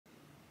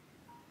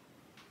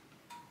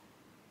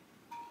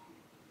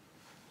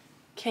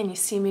Can you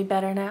see me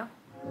better now?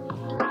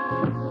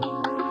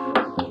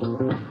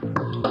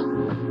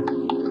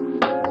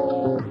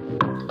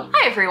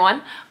 Hi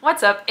everyone,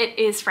 what's up? It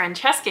is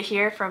Francesca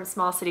here from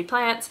Small City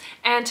Plants,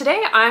 and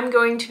today I'm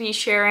going to be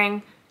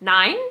sharing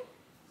nine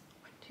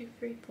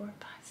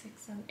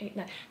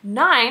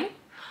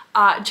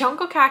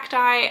jungle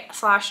cacti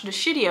slash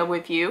dischidia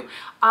with you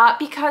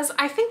because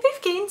I think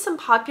they've gained some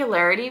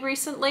popularity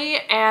recently,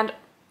 and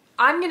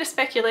I'm going to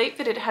speculate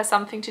that it has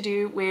something to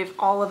do with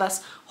all of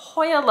us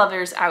Hoya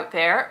lovers out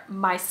there,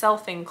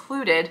 myself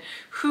included,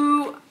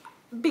 who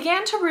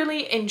began to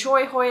really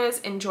enjoy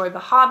Hoyas, enjoy the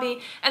hobby,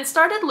 and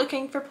started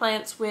looking for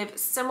plants with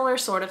similar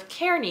sort of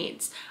care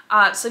needs.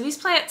 So these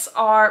plants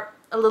are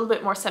a little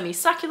bit more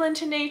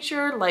semi-succulent in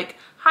nature, like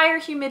higher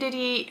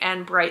humidity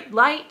and bright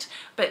light,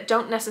 but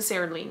don't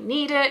necessarily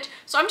need it.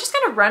 So I'm just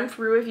going to run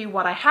through with you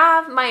what I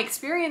have, my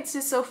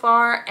experiences so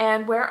far,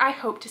 and where I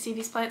hope to see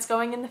these plants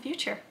going in the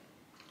future.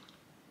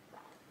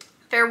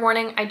 Fair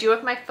warning, I do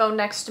have my phone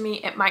next to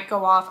me. It might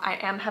go off. I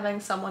am having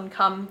someone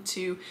come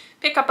to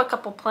pick up a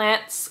couple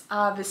plants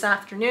this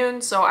afternoon,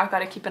 so I've got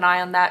to keep an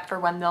eye on that for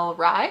when they'll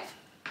arrive.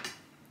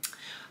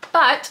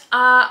 But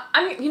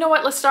you know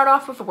what? Let's start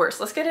off with the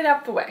worst. Let's get it out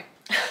of the way.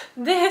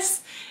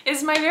 This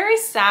is my very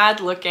sad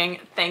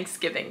looking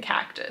Thanksgiving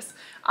cactus.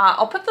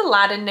 I'll put the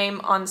Latin name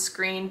on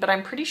screen, but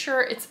I'm pretty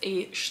sure it's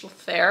a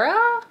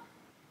Schlafera.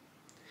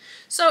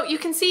 So you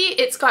can see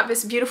it's got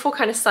this beautiful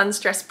kind of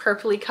sunstressed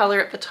purpley color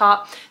at the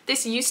top.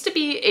 This used to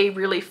be a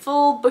really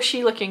full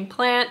bushy looking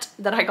plant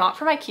that I got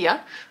from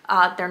IKEA.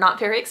 They're not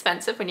very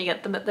expensive when you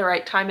get them at the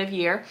right time of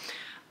year.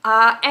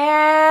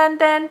 And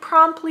then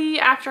promptly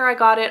after I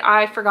got it,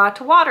 I forgot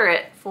to water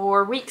it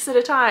for weeks at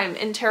a time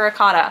in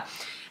terracotta.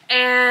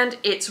 And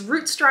its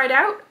roots dried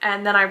out,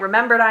 and then I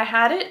remembered I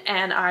had it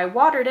and I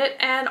watered it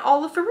and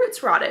all of the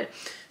roots rotted.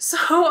 So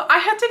I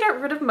had to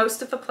get rid of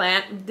most of the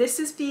plant.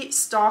 This is the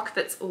stalk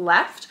that's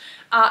left.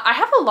 I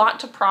have a lot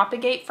to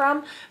propagate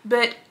from,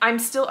 but I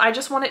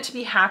just want it to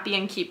be happy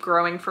and keep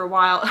growing for a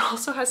while. It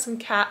also has some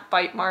cat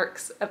bite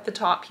marks at the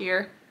top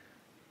here.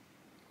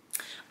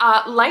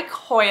 Like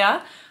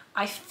Hoya,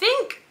 I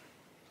think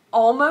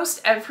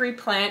almost every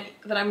plant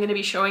that I'm going to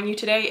be showing you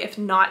today, if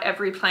not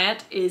every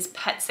plant, is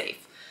pet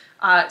safe.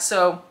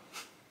 So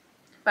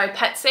by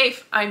pet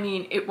safe, I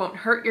mean it won't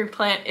hurt your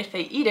plant if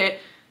they eat it,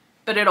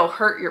 but it'll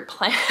hurt your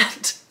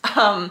plant.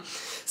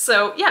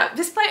 So yeah,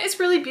 this plant is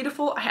really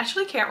beautiful. I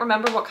actually can't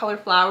remember what color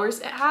flowers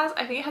it has.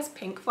 I think it has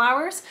pink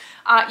flowers.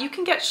 You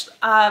can get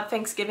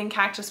Thanksgiving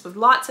cactus with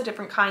lots of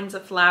different kinds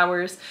of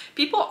flowers.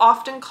 People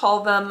often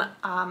call them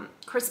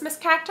Christmas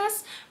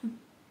cactus,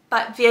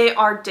 but they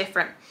are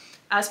different.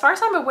 As far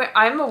as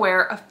I'm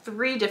aware of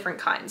 3 different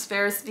kinds.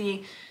 There's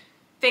the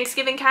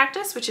Thanksgiving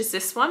cactus, which is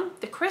this one,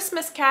 the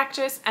Christmas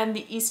cactus, and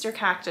the Easter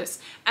cactus.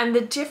 And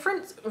the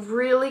difference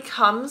really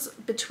comes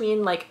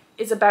between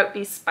is about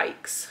these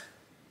spikes.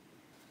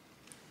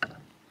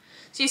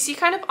 So you see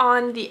kind of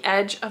on the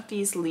edge of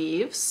these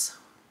leaves,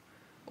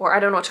 or I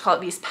don't know what to call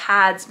it, these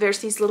pads, there's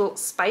these little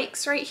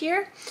spikes right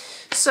here.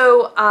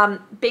 So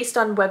based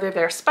on whether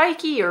they're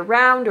spiky or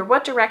round or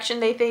what direction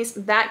they face,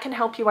 that can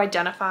help you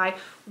identify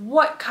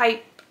what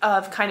type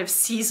of kind of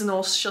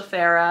seasonal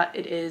Schlafera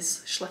it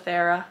is.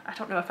 Schlafera, I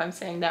don't know if I'm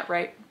saying that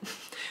right.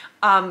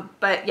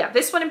 But yeah,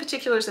 this one in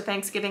particular is a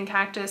Thanksgiving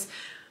cactus.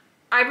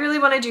 I really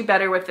want to do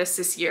better with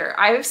this year.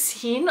 I've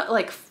seen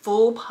like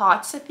full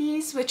pots of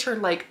these, which are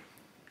like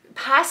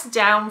passed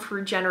down for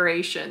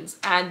generations,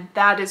 and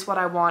that is what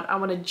I want. I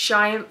want a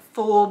giant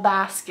full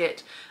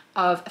basket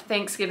of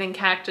Thanksgiving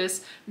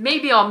cactus.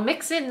 Maybe I'll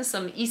mix in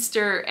some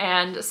Easter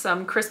and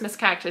some Christmas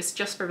cactus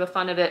just for the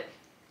fun of it.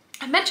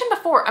 I mentioned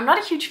before, I'm not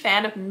a huge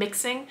fan of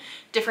mixing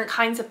different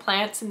kinds of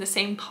plants in the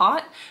same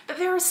pot, but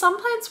there are some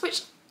plants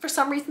which for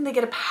some reason they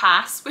get a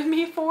pass with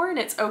me for, and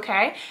it's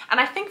okay.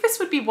 And I think this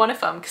would be one of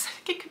them, because I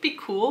think it could be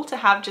cool to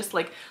have just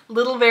like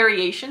little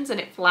variations and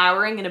it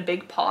flowering in a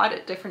big pot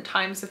at different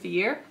times of the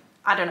year.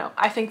 I don't know,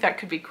 I think that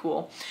could be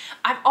cool.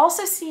 I've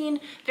also seen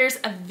there's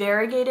a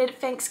variegated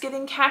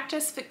Thanksgiving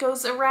cactus that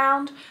goes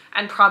around,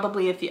 and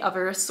probably of the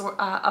other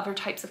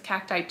types of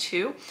cacti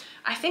too.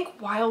 I think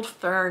wild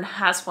fern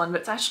has one, but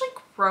it's actually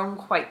grown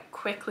quite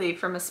quickly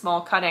from a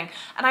small cutting,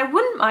 and I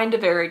wouldn't mind a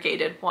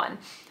variegated one.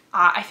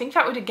 I think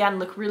that would again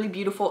look really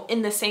beautiful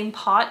in the same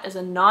pot as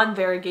a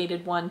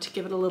non-variegated one to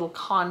give it a little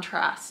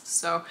contrast.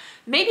 So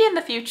maybe in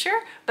the future,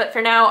 but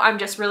for now I'm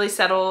just really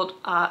settled,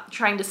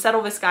 trying to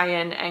settle this guy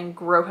in and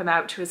grow him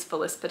out to his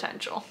fullest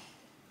potential.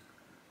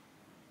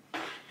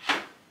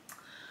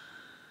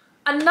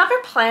 Another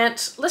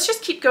plant, let's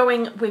just keep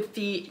going with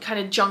the kind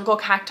of jungle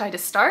cacti to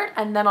start,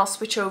 and then I'll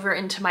switch over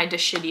into my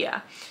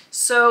dischidia.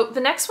 So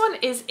the next one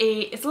is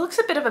it looks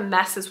a bit of a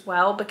mess as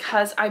well,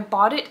 because I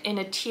bought it in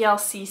a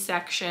TLC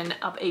section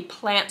of a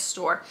plant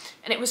store,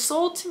 and it was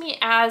sold to me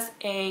as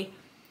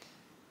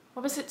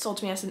what was it sold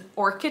to me as? An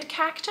orchid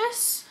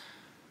cactus?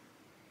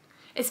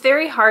 It's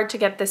very hard to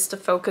get this to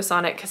focus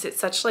on it because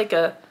it's such like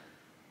a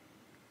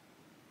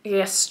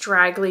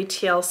straggly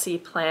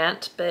TLC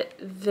plant, but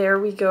there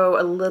we go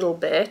a little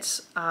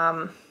bit.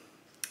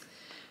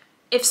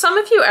 if some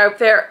of you out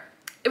there,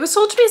 it was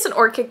sold to me as an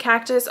orchid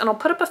cactus, and I'll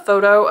put up a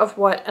photo of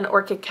what an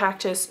orchid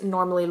cactus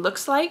normally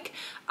looks like.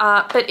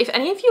 But if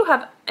any of you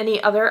have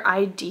any other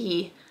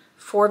ID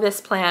for this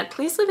plant,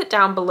 please leave it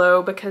down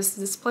below, because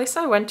this place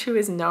I went to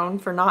is known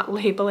for not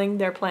labeling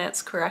their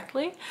plants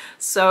correctly.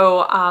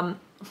 So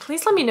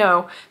please let me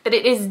know. But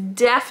it is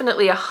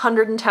definitely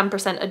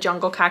 110% a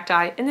jungle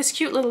cacti in this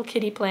cute little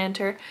kitty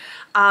planter.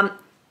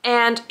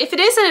 And if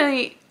it is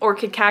an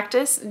orchid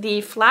cactus,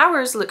 the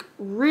flowers look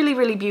really,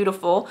 really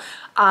beautiful.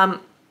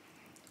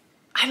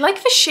 I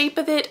like the shape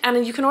of it,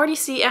 and you can already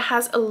see it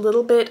has a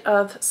little bit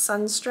of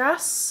sun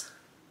stress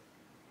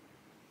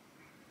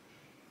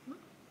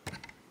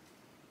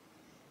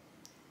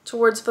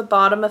towards the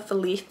bottom of the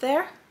leaf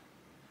there.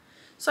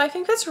 So I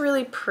think that's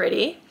really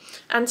pretty.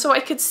 And so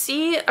I could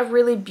see a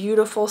really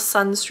beautiful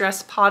sun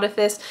stress pot of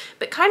this,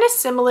 but kind of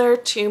similar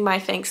to my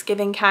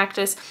Thanksgiving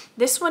cactus.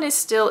 This one is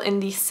still in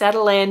the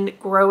settle in,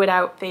 grow it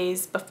out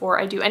phase before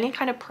I do any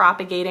kind of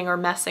propagating or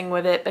messing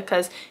with it,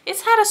 because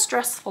it's had a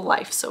stressful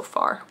life so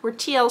far. We're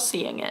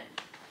TLCing it.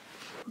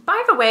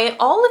 By the way,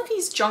 all of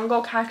these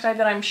jungle cacti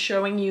that I'm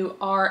showing you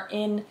are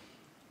in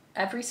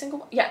every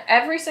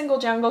single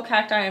jungle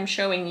cacti I'm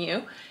showing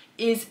you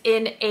is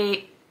in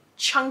a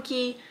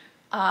chunky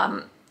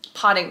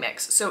potting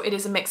mix. So it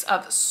is a mix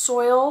of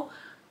soil,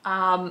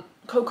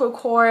 cocoa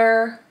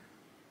coir,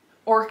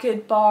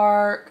 orchid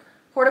bark,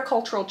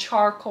 horticultural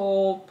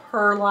charcoal,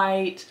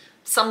 perlite,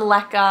 some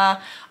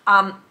leca,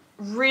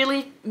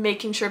 really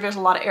making sure there's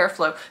a lot of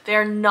airflow.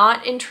 They're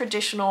not in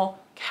traditional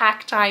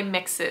cacti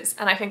mixes,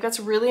 and I think that's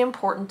really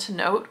important to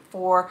note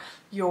for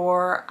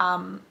your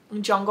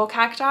jungle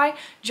cacti.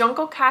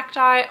 Jungle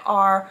cacti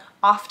are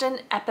often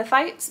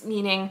epiphytes,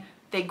 meaning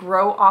they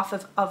grow off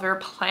of other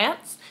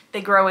plants.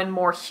 They grow in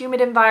more humid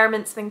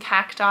environments than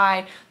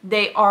cacti.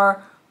 They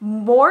are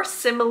more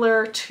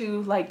similar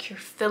to like your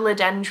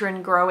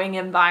philodendron growing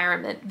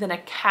environment than a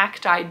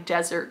cacti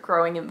desert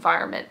growing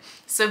environment.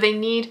 So they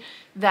need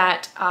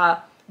that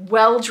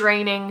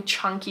well-draining,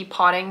 chunky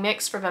potting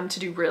mix for them to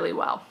do really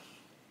well.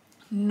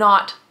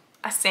 Not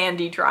a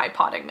sandy, dry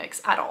potting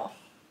mix at all.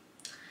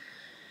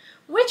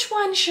 Which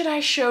one should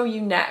I show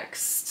you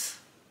next?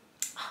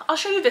 I'll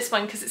show you this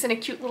one because it's in a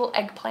cute little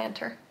egg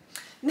planter.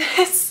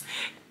 This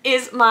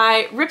is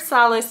my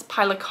Rhipsalis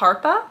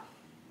pilocarpa.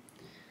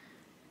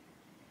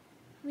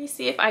 Let me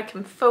see if I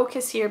can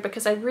focus here,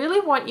 because I really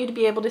want you to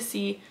be able to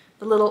see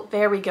the little,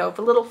 there we go,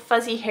 the little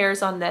fuzzy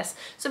hairs on this.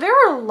 So there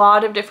are a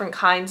lot of different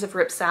kinds of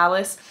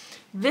Rhipsalis.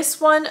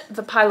 This one,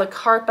 the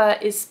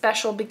pilocarpa, is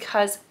special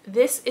because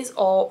this is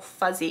all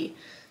fuzzy.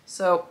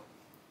 So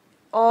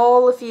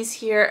all of these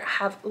here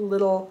have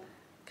little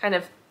kind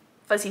of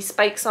fuzzy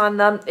spikes on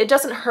them. It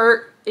doesn't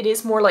hurt. It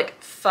is more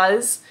like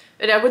fuzz,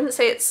 but I wouldn't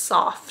say it's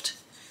soft.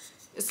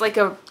 It's like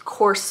a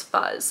coarse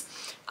fuzz.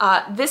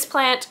 This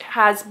plant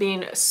has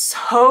been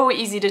so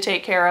easy to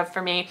take care of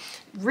for me.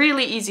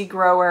 Really easy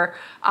grower.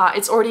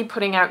 It's already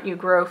putting out new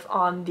growth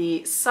on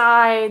the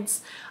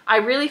sides. I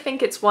really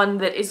think it's one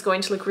that is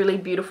going to look really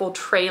beautiful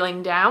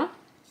trailing down.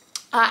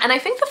 And I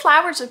think the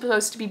flowers are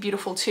supposed to be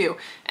beautiful too.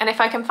 And if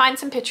I can find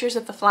some pictures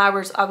of the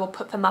flowers, I will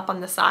put them up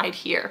on the side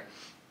here.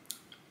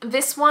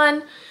 This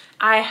one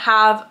I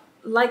have,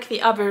 like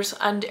the others,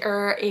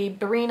 under a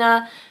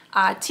Barina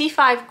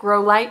T5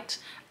 grow light.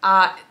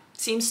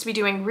 Seems to be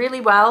doing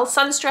really well.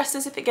 Sun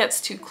stresses if it gets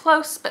too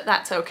close, but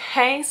that's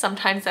okay.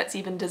 Sometimes that's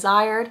even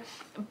desired.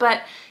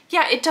 But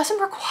yeah, it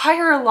doesn't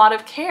require a lot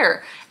of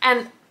care.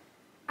 And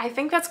I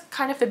think that's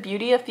kind of the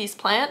beauty of these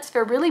plants.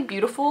 They're really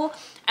beautiful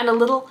and a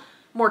little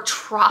more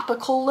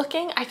tropical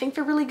looking. I think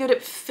they're really good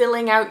at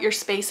filling out your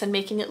space and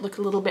making it look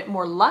a little bit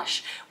more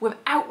lush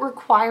without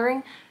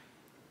requiring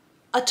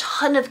a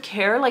ton of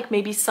care like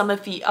maybe some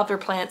of the other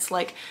plants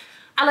like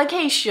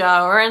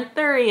alocasia or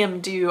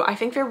anthurium do. I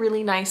think they're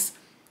really nice,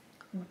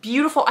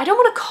 beautiful. I don't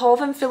want to call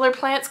them filler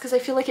plants because I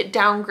feel like it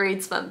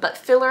downgrades them, but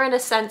filler in a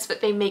sense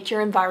that they make your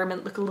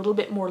environment look a little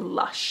bit more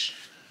lush.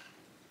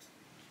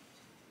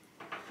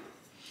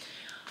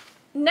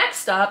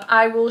 Next up,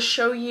 I will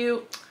show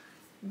you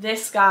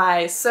this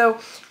guy. So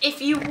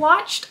if you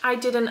watched, I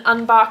did an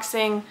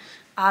unboxing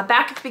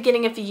back at the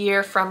beginning of the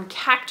year from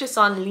Cactus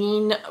on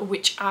Lean,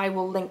 which I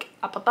will link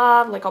up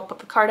above. Like, I'll put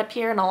the card up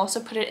here and I'll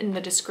also put it in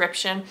the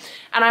description.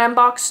 And I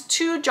unboxed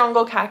 2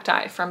 jungle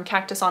cacti from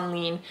Cactus on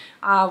Lean,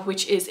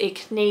 which is a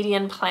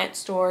Canadian plant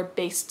store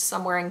based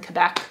somewhere in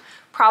Quebec,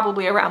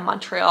 probably around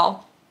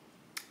Montreal.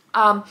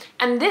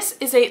 And this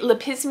is a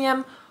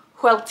Lepismium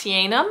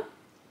hueltianum.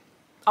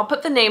 I'll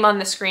put the name on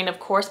the screen, of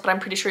course, but I'm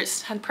pretty sure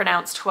it's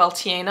pronounced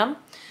hueltianum.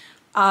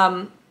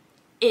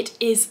 It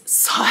is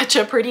such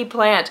a pretty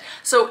plant.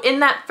 So in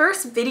that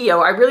first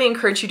video, I really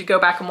encourage you to go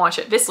back and watch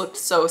it. This looked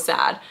so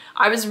sad.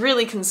 I was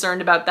really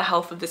concerned about the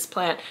health of this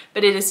plant,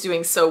 but it is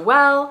doing so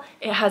well.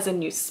 It has a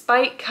new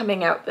spike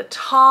coming out the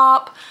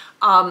top.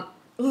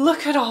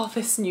 Look at all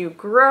this new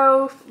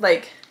growth.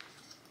 Like,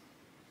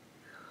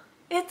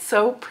 it's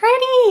so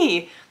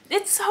pretty.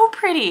 It's so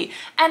pretty.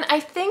 And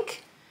I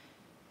think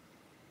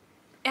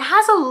it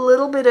has a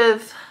little bit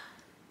of,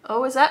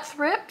 oh, is that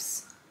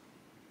thrips?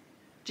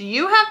 Do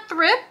you have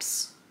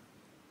thrips?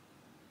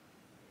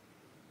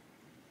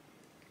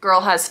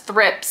 Girl has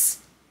thrips.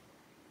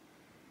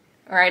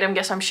 All right, I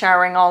guess I'm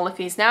showering all of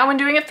these now and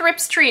doing a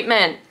thrips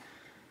treatment.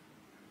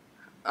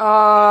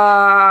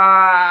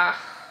 Girl.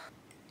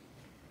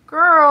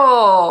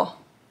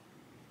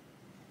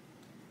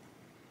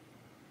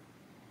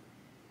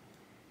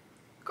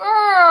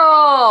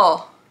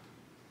 Girl.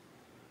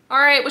 All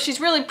right, well, she's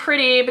really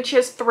pretty, but she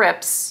has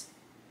thrips.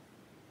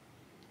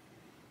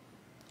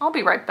 I'll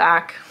be right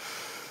back.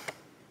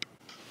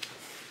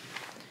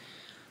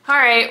 All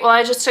right, well,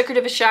 I just took her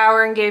to the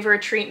shower and gave her a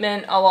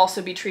treatment. I'll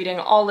also be treating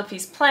all of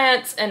these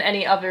plants and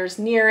any others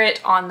near it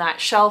on that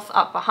shelf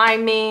up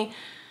behind me.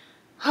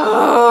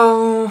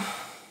 Oh,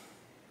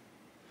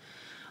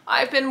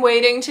 I've been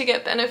waiting to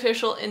get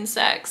beneficial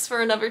insects for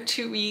another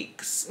 2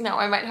 weeks. Now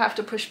I might have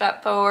to push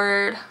that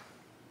forward.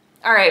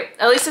 All right,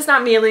 at least it's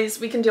not mealies.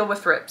 We can deal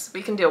with thrips.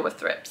 We can deal with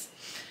thrips.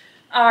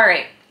 All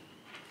right.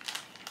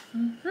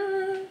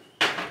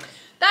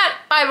 That,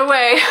 by the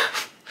way,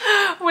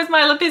 was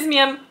my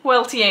Lepismium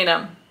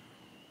Hueltianum.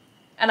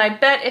 And I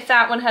bet if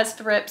that one has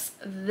thrips,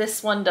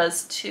 this one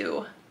does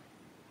too.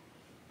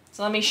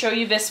 So let me show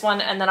you this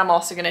one, and then I'm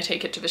also gonna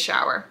take it to the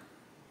shower.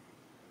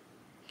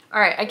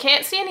 All right, I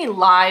can't see any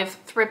live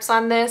thrips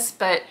on this,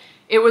 but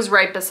it was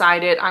right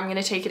beside it. I'm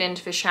gonna take it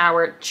into the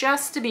shower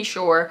just to be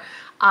sure.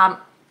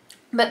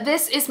 But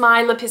this is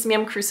my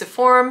Lepismium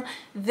cruciform.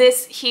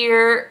 This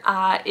here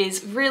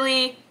is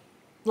really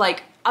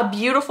like a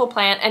beautiful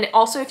plant, and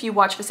also if you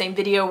watch the same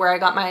video where I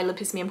got my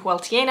Lepismium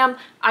Hueltianum,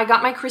 I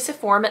got my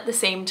cruciform at the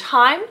same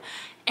time,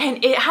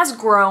 and it has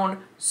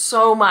grown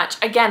so much.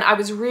 Again, I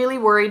was really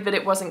worried that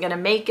it wasn't gonna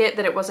make it,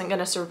 that it wasn't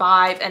gonna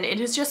survive, and it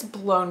has just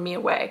blown me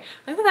away.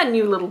 Look at that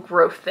new little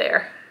growth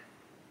there.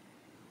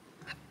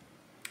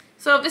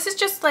 So this is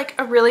just like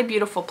a really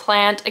beautiful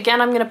plant. Again,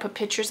 I'm gonna put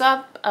pictures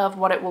up of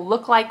what it will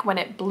look like when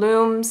it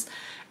blooms,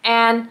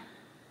 and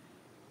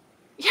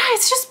yeah,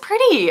 it's just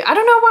pretty. I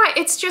don't know why.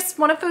 It's just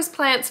one of those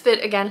plants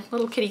that, again,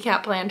 little kitty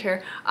cat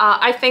planter,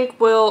 I think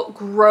will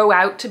grow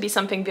out to be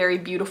something very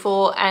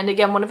beautiful. And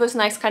again, one of those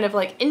nice kind of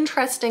like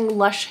interesting,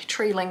 lush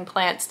trailing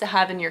plants to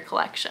have in your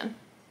collection.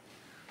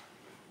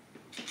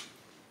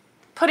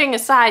 Putting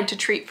aside to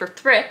treat for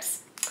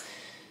thrips,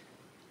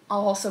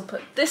 I'll also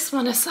put this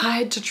one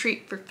aside to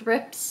treat for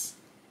thrips.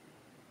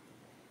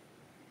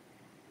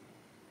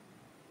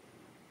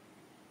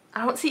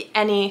 I don't see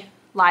any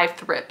live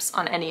thrips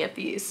on any of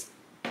these.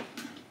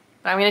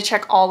 But I'm gonna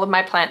check all of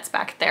my plants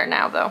back there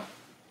now though.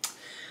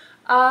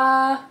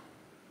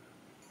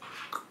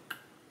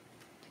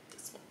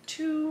 This one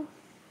too.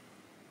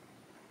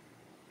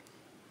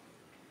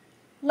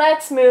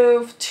 Let's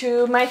move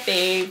to my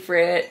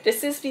favorite.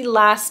 This is the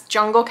last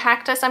jungle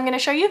cactus I'm gonna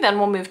show you, then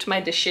we'll move to my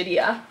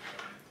dischidia.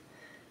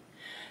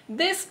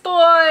 This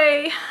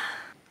boy.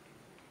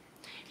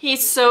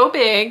 He's so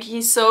big,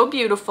 he's so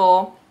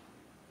beautiful.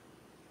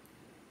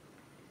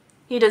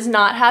 He does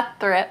not have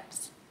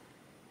thrips.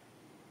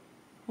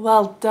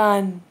 Well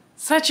done.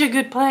 Such a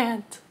good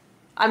plant.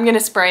 I'm gonna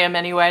spray him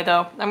anyway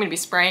though. I'm gonna be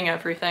spraying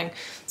everything.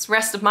 It's the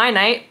rest of my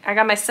night. I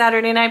got my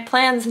Saturday night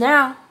plans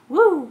now.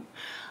 Woo!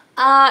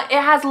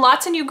 It has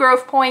lots of new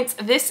growth points.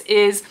 This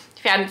is,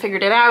 if you hadn't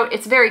figured it out,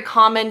 it's very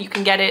common. You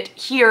can get it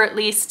here at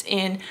least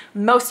in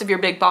most of your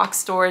big box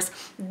stores.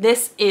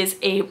 This is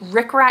a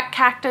rickrack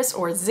cactus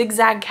or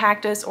zigzag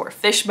cactus or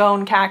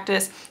fishbone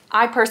cactus.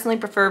 I personally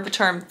prefer the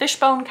term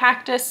fishbone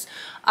cactus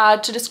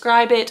to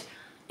describe it.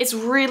 It's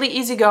really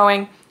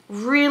easygoing,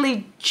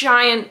 really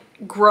giant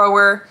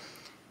grower.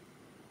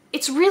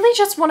 It's really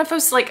just one of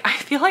those, like, I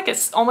feel like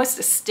it's almost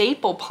a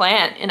staple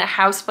plant in a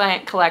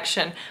houseplant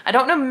collection. I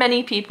don't know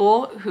many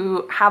people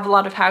who have a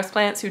lot of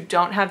houseplants who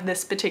don't have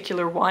this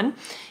particular one.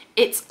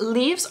 Its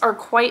leaves are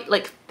quite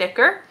like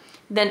thicker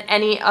than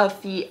any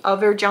of the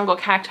other jungle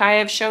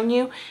cacti I've shown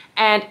you,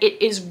 and it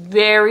is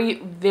very,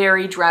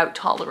 very drought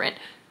tolerant.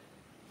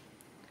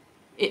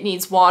 It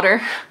needs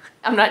water.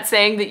 I'm not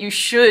saying that you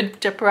should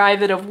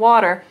deprive it of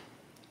water,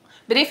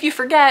 but if you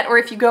forget or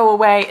if you go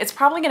away, it's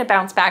probably gonna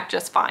bounce back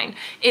just fine.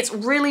 It's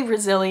really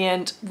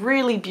resilient,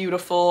 really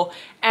beautiful,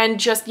 and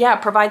just, yeah,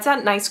 provides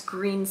that nice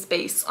green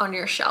space on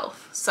your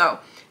shelf. So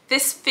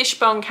this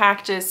fishbone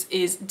cactus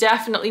is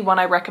definitely one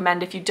I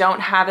recommend if you don't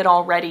have it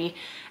already.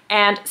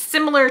 And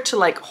similar to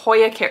like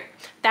Hoya,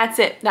 that's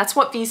it. That's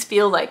what these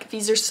feel like.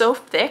 These are so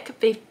thick,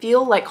 they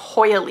feel like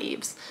Hoya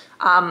leaves.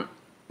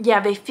 Yeah,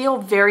 they feel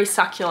very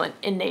succulent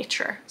in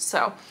nature.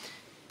 So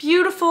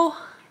beautiful,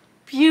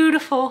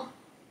 beautiful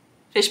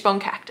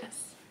fishbone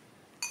cactus.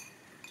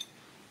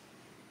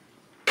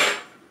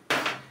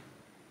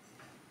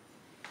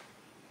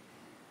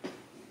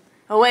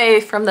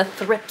 Away from the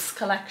thrips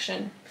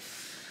collection.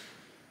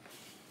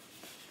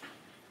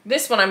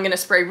 This one I'm gonna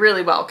spray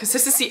really well because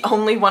this is the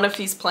only one of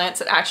these plants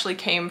that actually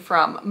came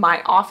from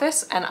my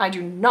office, and I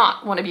do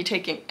not want to be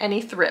taking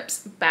any thrips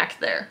back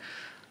there.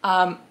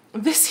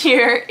 This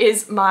here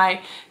is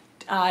my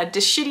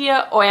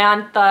Dischidia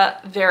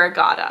oantha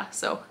variegata.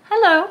 So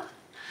hello.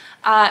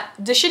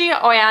 Dischidia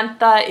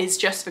oeantha is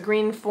just the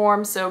green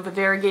form, so the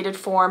variegated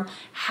form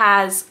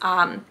has,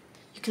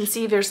 you can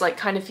see there's like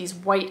kind of these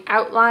white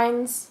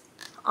outlines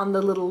on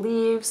the little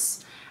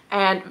leaves,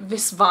 and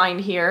this vine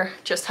here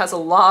just has a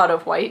lot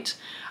of white.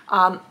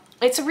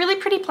 It's a really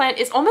pretty plant.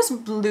 It's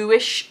almost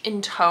bluish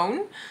in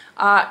tone,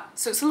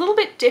 so it's a little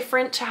bit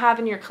different to have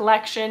in your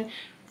collection.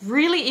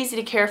 Really easy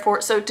to care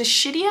for. So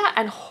dischidia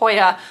and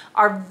hoya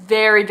are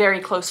very, very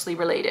closely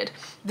related.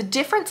 The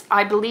difference,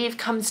 I believe,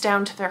 comes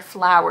down to their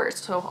flowers.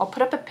 So I'll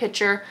put up a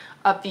picture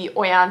of the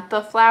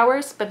oeantha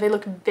flowers, but they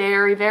look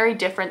very, very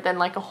different than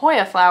like a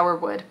hoya flower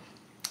would.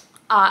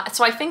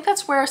 So I think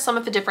that's where some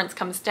of the difference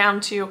comes down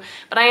to,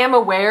 but I am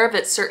aware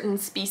that certain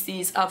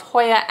species of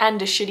hoya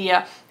and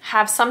dischidia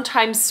have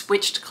sometimes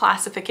switched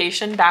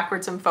classification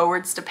backwards and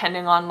forwards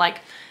depending on,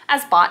 like,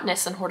 as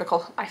botanists and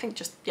I think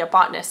just, yeah,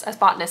 botanists, as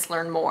botanists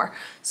learn more.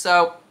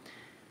 So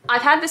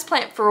I've had this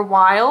plant for a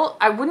while.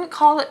 I wouldn't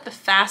call it the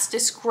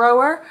fastest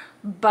grower,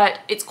 but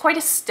it's quite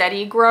a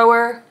steady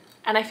grower,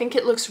 and I think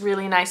it looks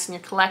really nice in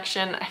your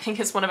collection. I think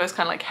it's one of those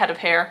kind of like head of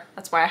hair,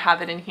 that's why I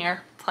have it in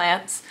here,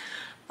 plants.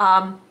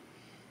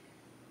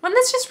 One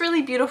that's just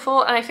really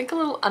beautiful and I think a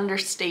little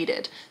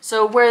understated.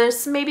 So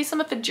whereas maybe some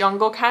of the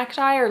jungle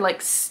cacti are like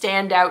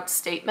standout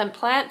statement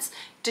plants,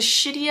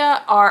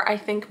 dischidia are, I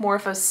think, more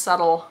of a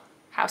subtle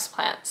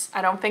houseplants.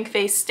 I don't think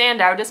they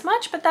stand out as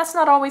much, but that's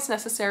not always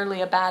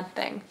necessarily a bad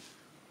thing.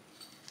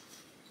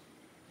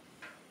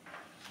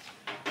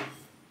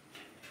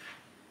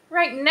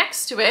 Right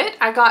next to it,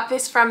 I got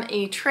this from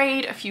a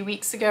trade a few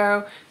weeks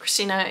ago.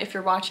 Christina, if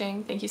you're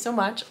watching, thank you so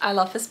much. I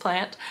love this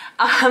plant.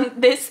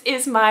 This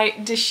is my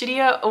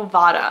dischidia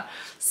ovata.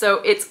 So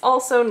it's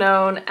also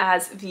known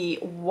as the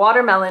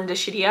watermelon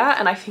dischidia,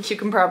 and I think you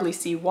can probably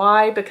see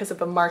why because of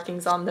the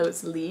markings on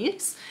those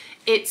leaves.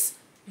 It's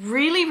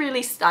really,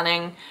 really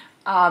stunning.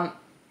 I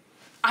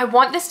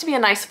want this to be a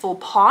nice full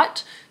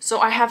pot, so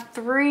I have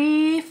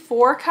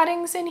 4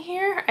 cuttings in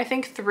here. I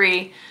think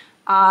 3.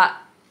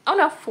 Oh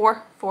no,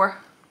 4.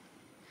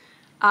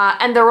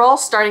 And they're all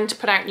starting to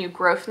put out new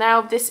growth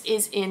now. This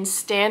is in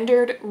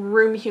standard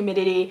room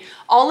humidity.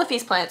 All of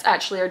these plants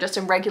actually are just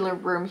in regular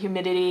room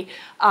humidity,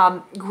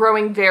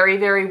 growing very,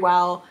 very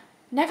well.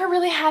 Never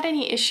really had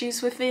any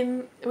issues with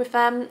them.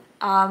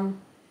 Kind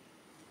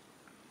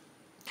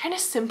of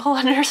simple,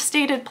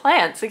 understated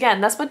plants.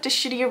 Again, that's what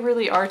dischidia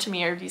really are to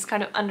me, are these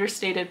kind of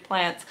understated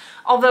plants.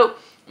 Although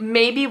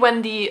maybe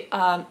when the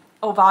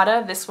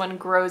ovata, this one,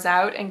 grows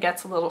out and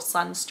gets a little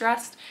sun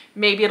stressed,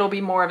 maybe it'll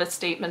be more of a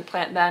statement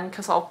plant then,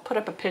 because I'll put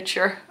up a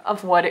picture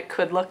of what it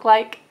could look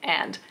like,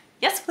 and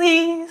yes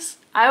please,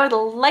 I would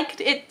like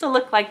it to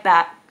look like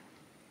that.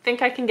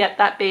 Think I can get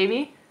that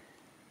baby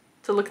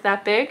to look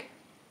that big?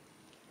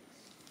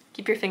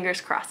 Keep your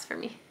fingers crossed for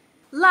me.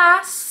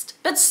 Last,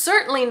 but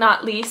certainly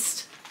not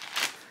least,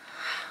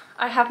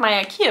 I have my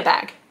IKEA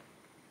bag.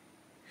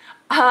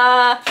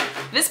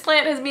 This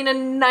plant has been a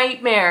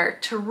nightmare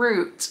to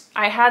root.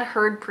 I had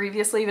heard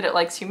previously that it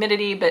likes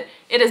humidity, but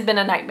it has been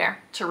a nightmare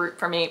to root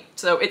for me.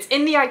 So it's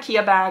in the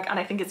IKEA bag, and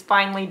I think it's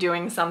finally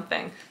doing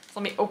something. So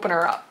let me open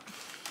her up.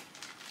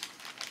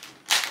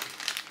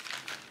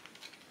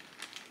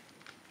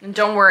 And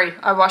don't worry,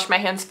 I washed my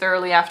hands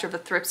thoroughly after the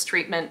thrips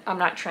treatment. I'm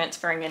not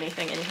transferring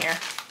anything in here.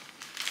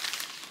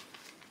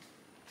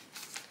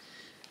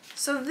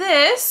 So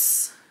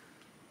this,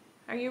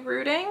 are you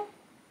rooting?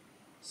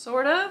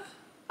 Sort of.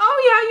 Oh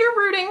yeah, you're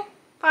rooting,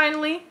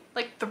 finally,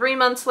 like 3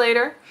 months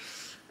later.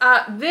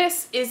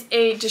 This is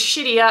a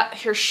dischidia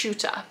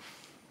hirsuta.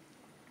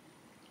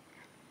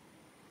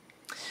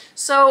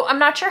 So I'm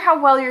not sure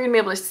how well you're gonna be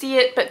able to see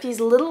it, but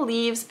these little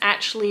leaves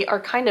actually are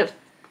kind of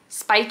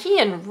spiky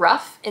and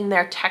rough in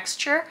their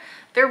texture.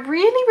 They're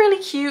really,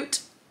 really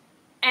cute,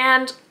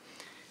 and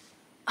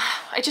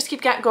I just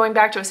keep going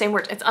back to the same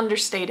word. It's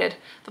understated.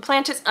 The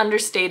plant is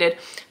understated.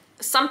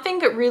 Something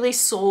that really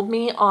sold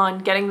me on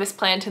getting this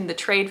plant in the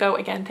trade, though,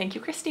 again, thank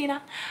you,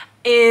 Christina,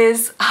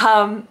 is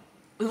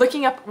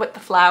looking up what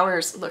the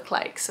flowers look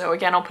like. So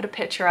again, I'll put a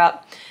picture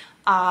up.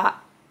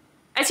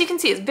 As you can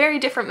see, it's very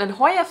different than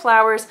hoya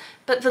flowers,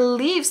 but the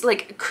leaves,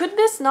 like, could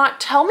this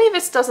not, tell me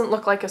this doesn't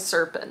look like a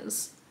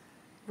serpens,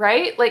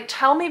 right? Like,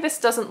 tell me this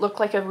doesn't look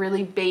like a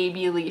really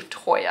baby-leafed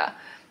hoya,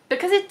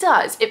 because it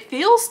does. It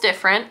feels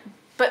different,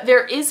 but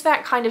there is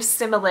that kind of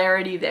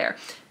similarity there.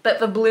 But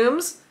the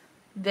blooms,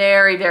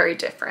 very, very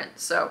different.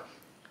 So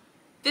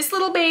this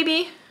little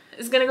baby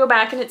is gonna go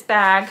back in its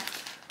bag.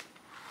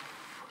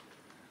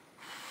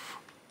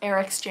 Air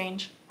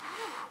exchange.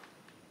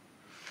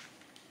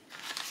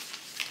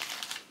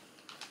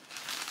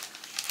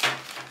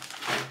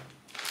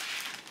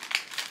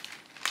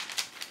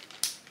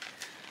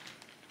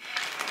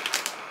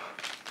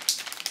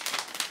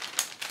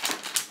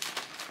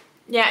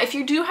 Yeah, if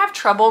you do have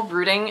trouble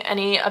rooting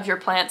any of your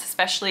plants,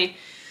 especially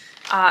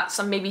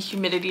some maybe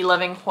humidity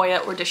loving hoya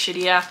or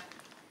dischidia,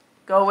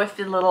 go with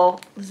the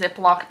little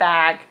Ziploc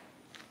bag,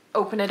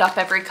 open it up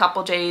every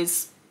couple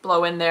days,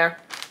 blow in there,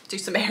 do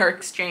some air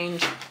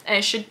exchange, and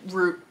it should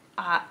root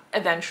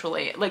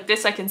eventually. Like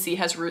this I can see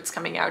has roots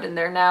coming out in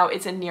there now.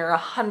 It's a near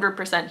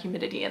 100%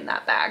 humidity in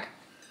that bag.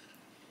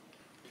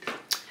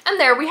 And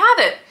there we have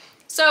it.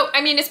 So,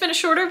 I mean, it's been a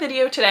shorter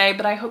video today,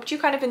 but I hope you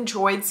kind of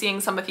enjoyed seeing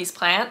some of these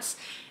plants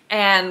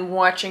and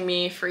watching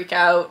me freak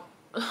out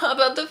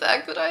about the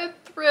fact that I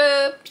had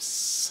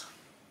thrips.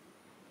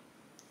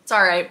 It's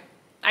all right.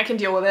 I can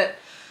deal with it.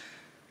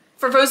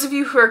 For those of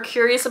you who are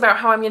curious about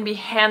how I'm going to be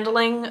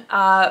handling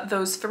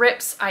those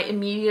thrips, I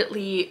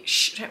immediately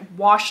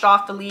washed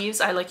off the leaves.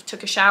 I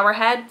took a shower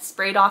head,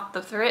 sprayed off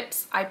the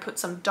thrips. I put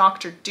some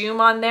Dr. Doom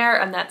on there,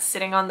 and that's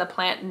sitting on the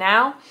plant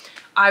now.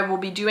 I will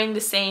be doing the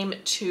same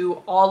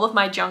to all of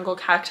my jungle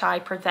cacti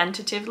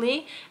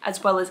preventatively,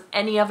 as well as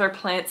any other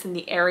plants in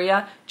the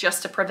area,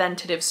 just a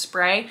preventative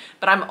spray.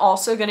 But I'm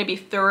also going to be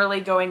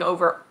thoroughly going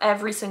over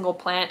every single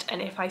plant,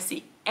 and if I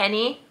see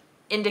any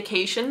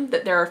indication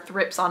that there are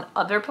thrips on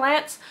other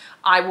plants,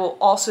 I will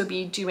also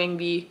be doing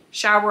the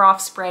shower off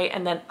spray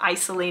and then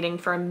isolating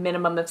for a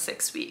minimum of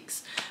 6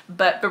 weeks.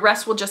 But the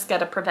rest will just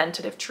get a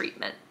preventative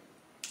treatment.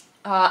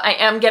 I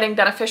am getting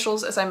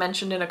beneficials, as I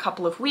mentioned, in a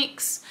couple of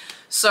weeks.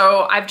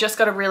 So I've just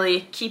got to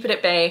really keep it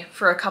at bay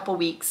for a couple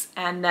weeks,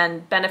 and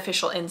then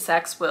beneficial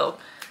insects will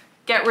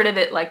get rid of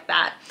it like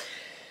that.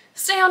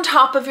 Stay on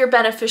top of your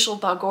beneficial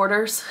bug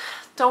orders.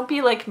 Don't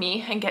be like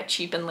me and get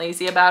cheap and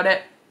lazy about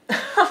it.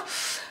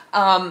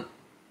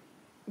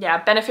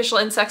 Yeah, beneficial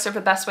insects are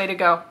the best way to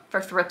go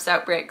for thrips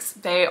outbreaks.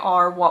 They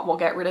are what will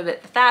get rid of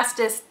it the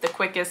fastest, the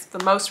quickest,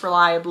 the most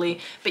reliably,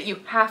 but you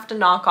have to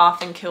knock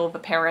off and kill the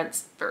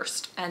parents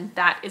first. And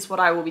that is what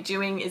I will be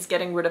doing, is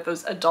getting rid of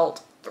those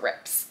adult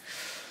thrips.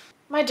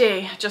 My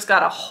day just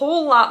got a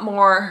whole lot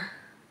more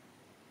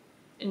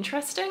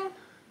interesting,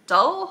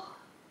 dull.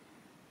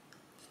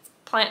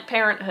 Plant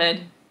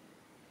parenthood.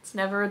 It's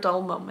never a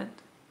dull moment.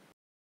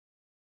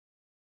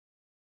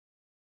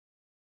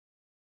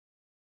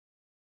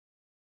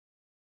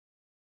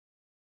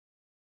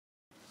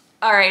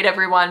 All right,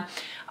 everyone.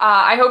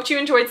 I hope you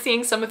enjoyed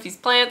seeing some of these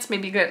plants,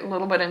 maybe get a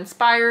little bit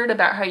inspired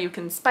about how you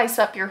can spice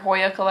up your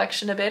Hoya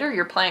collection a bit, or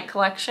your plant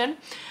collection.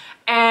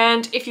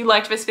 And if you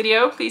liked this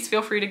video, please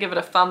feel free to give it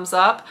a thumbs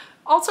up.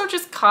 Also,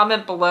 just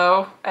comment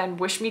below and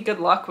wish me good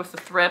luck with the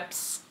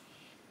thrips.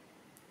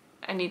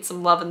 I need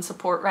some love and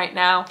support right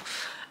now.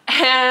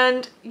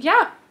 And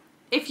yeah,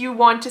 if you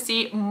want to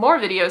see more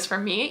videos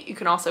from me, you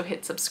can also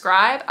hit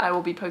subscribe. I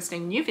will be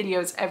posting new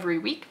videos every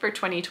week for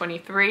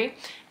 2023.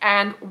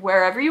 And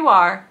wherever you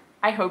are,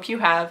 I hope you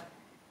have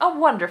a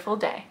wonderful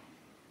day.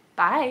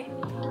 Bye.